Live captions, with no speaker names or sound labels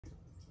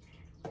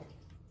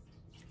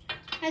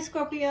Hi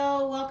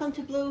Scorpio, welcome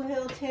to Blue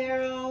Hill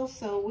Tarot.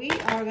 So we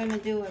are going to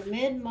do a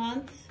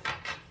mid-month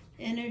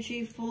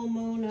energy full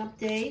moon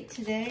update.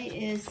 Today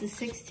is the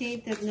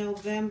 16th of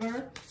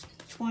November,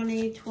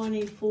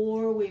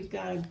 2024. We've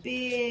got a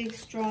big,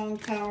 strong,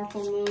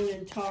 powerful moon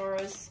in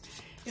Taurus.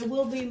 It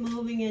will be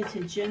moving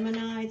into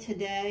Gemini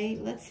today.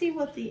 Let's see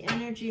what the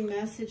energy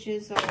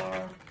messages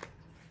are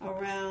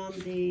around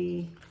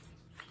the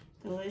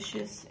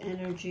delicious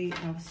energy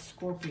of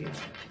Scorpio.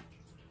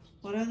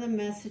 What are the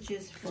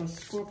messages for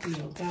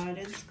Scorpio?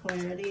 Guidance,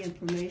 clarity,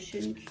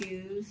 information,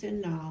 cues, and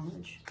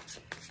knowledge.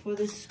 For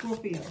the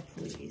Scorpio,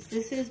 please.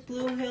 This is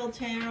Blue Hill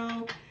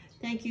Tarot.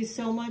 Thank you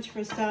so much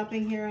for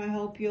stopping here. I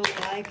hope you'll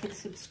like and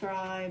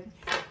subscribe.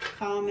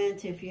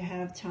 Comment if you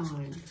have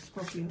time.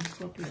 Scorpio.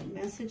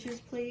 Messages,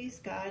 please.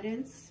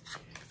 Guidance,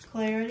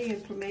 clarity,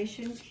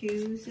 information,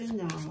 cues, and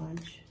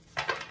knowledge.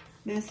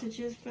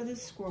 Messages for the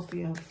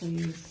Scorpio,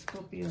 please.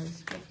 Scorpio.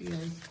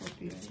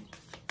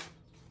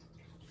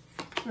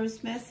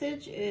 First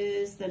message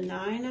is the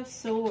Nine of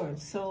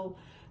Swords. So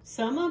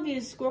some of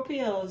you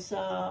Scorpios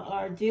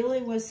are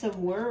dealing with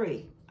some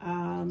worry.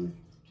 The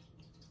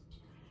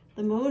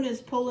moon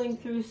is pulling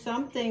through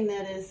something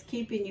that is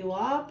keeping you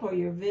up or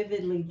you're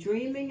vividly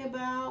dreaming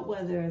about,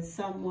 whether it's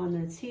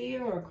someone that's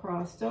here or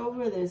crossed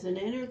over. There's an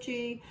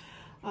energy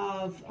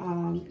of,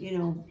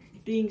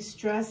 being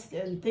stressed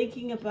and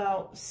thinking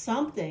about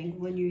something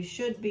when you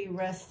should be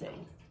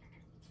resting.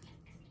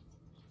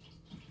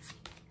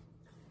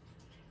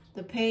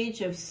 The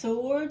Page of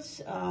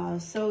Swords,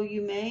 so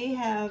you may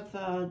have,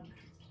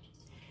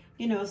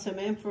 some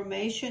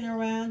information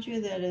around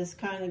you that has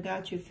kind of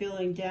got you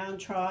feeling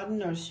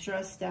downtrodden or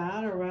stressed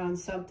out around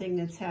something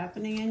that's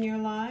happening in your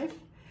life.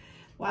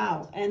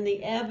 Wow, and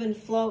the ebb and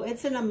flow,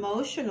 it's an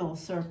emotional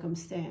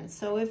circumstance.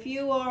 So if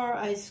you are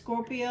a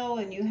Scorpio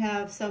and you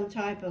have some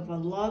type of a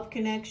love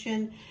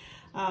connection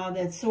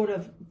that sort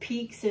of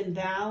peaks and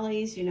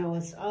valleys,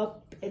 it's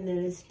up and then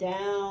it's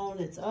down,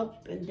 it's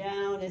up and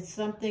down. It's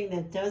something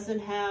that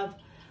doesn't have,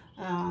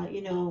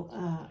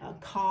 a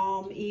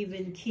calm,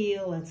 even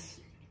keel.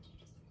 It's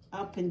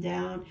up and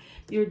down.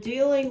 You're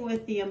dealing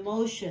with the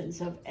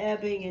emotions of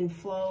ebbing and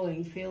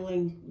flowing,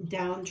 feeling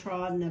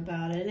downtrodden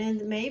about it,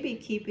 and maybe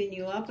keeping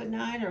you up at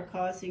night or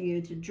causing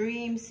you to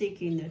dream,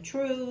 seeking the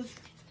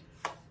truth.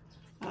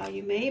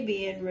 You may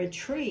be in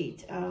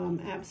retreat,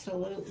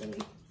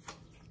 absolutely.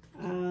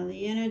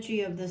 The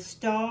energy of the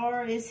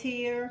Star is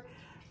here.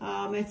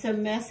 It's a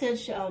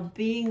message of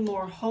being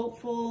more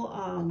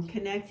hopeful,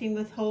 connecting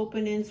with hope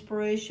and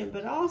inspiration,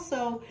 but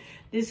also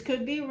this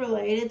could be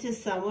related to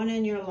someone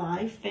in your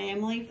life,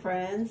 family,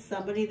 friends,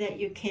 somebody that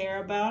you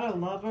care about, a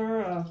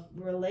lover, a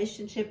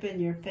relationship in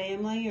your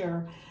family,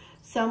 or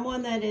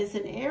someone that is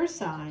an air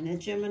sign, a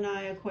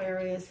Gemini,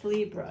 Aquarius,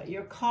 Libra.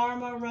 Your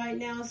karma right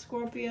now,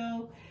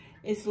 Scorpio,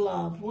 is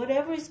love.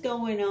 Whatever's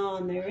going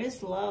on, there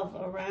is love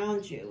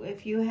around you.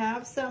 If you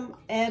have some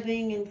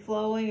ebbing and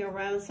flowing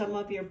around some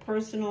of your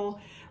personal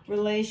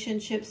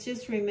relationships,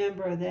 just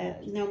remember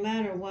that no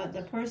matter what,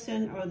 the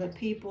person or the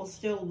people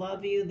still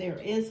love you. There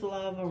is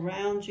love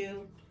around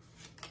you.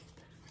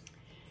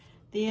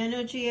 The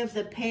energy of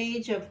the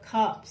Page of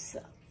Cups.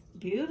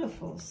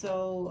 Beautiful.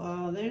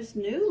 So there's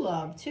new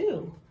love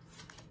too.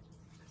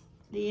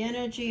 The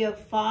energy of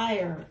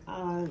fire,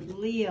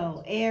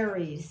 Leo,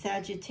 Aries,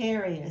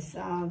 Sagittarius,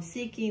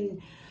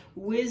 seeking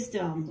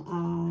wisdom,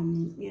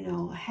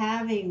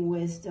 having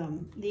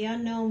wisdom. The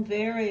unknown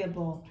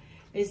variable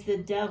is the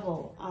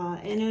Devil,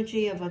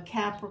 energy of a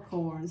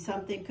Capricorn.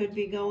 Something could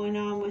be going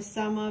on with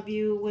some of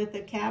you with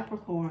a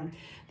Capricorn.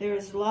 There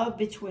is love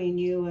between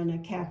you and a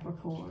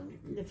Capricorn.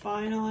 The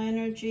final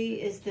energy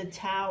is the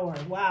Tower.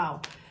 Wow.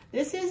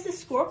 This is the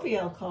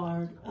Scorpio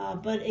card,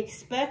 but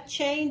expect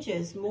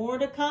changes, more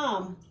to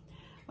come.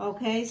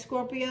 Okay,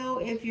 Scorpio,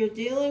 if you're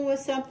dealing with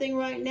something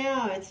right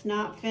now, it's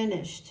not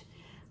finished.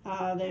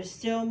 There's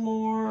still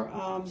more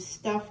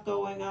stuff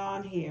going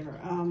on here,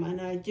 and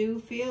I do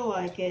feel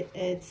like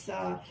it's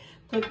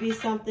could be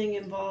something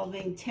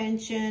involving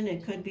tension.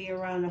 It could be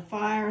around a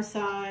fire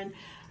sign,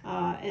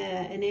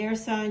 an air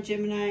sign,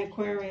 Gemini,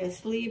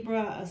 Aquarius,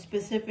 Libra,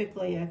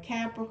 specifically a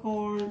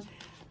Capricorn.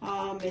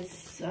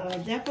 It's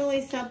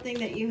definitely something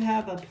that you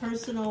have a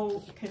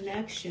personal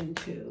connection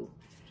to.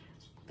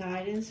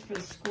 Guidance for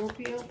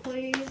Scorpio,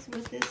 please,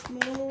 with this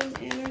moon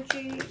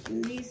energy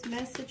and these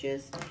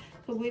messages.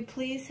 Could we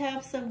please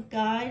have some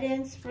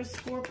guidance for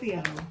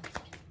Scorpio?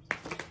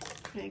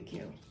 Thank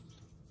you.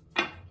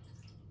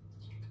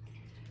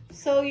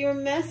 So your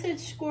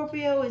message,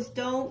 Scorpio, is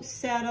don't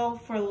settle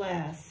for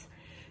less.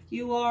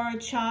 You are a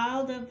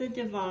child of the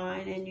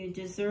divine and you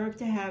deserve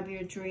to have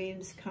your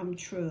dreams come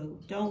true.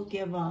 Don't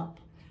give up.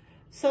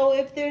 So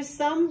if there's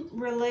some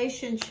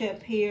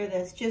relationship here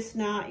that's just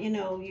not, you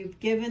know, you've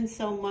given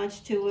so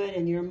much to it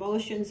and your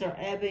emotions are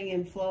ebbing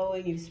and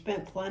flowing, you've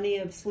spent plenty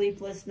of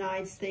sleepless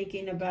nights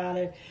thinking about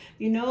it,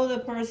 you know the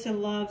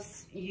person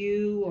loves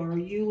you or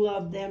you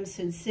love them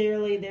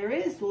sincerely, there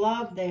is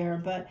love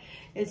there, but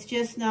it's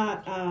just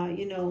not,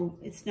 you know,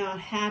 it's not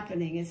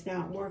happening, it's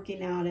not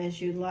working out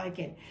as you'd like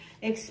it.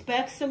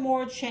 Expect some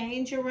more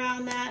change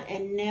around that,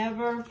 and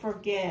never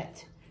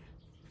forget,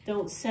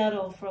 don't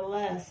settle for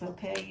less,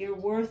 okay? You're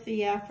worth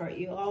the effort.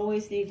 You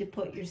always need to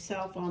put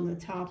yourself on the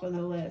top of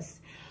the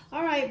list.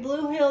 All right,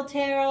 Blue Hill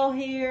Tarot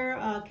here,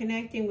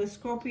 connecting with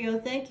Scorpio.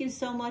 Thank you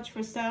so much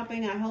for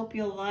stopping. I hope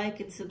you'll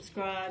like and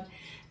subscribe,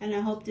 and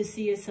I hope to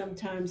see you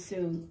sometime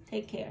soon.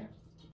 Take care.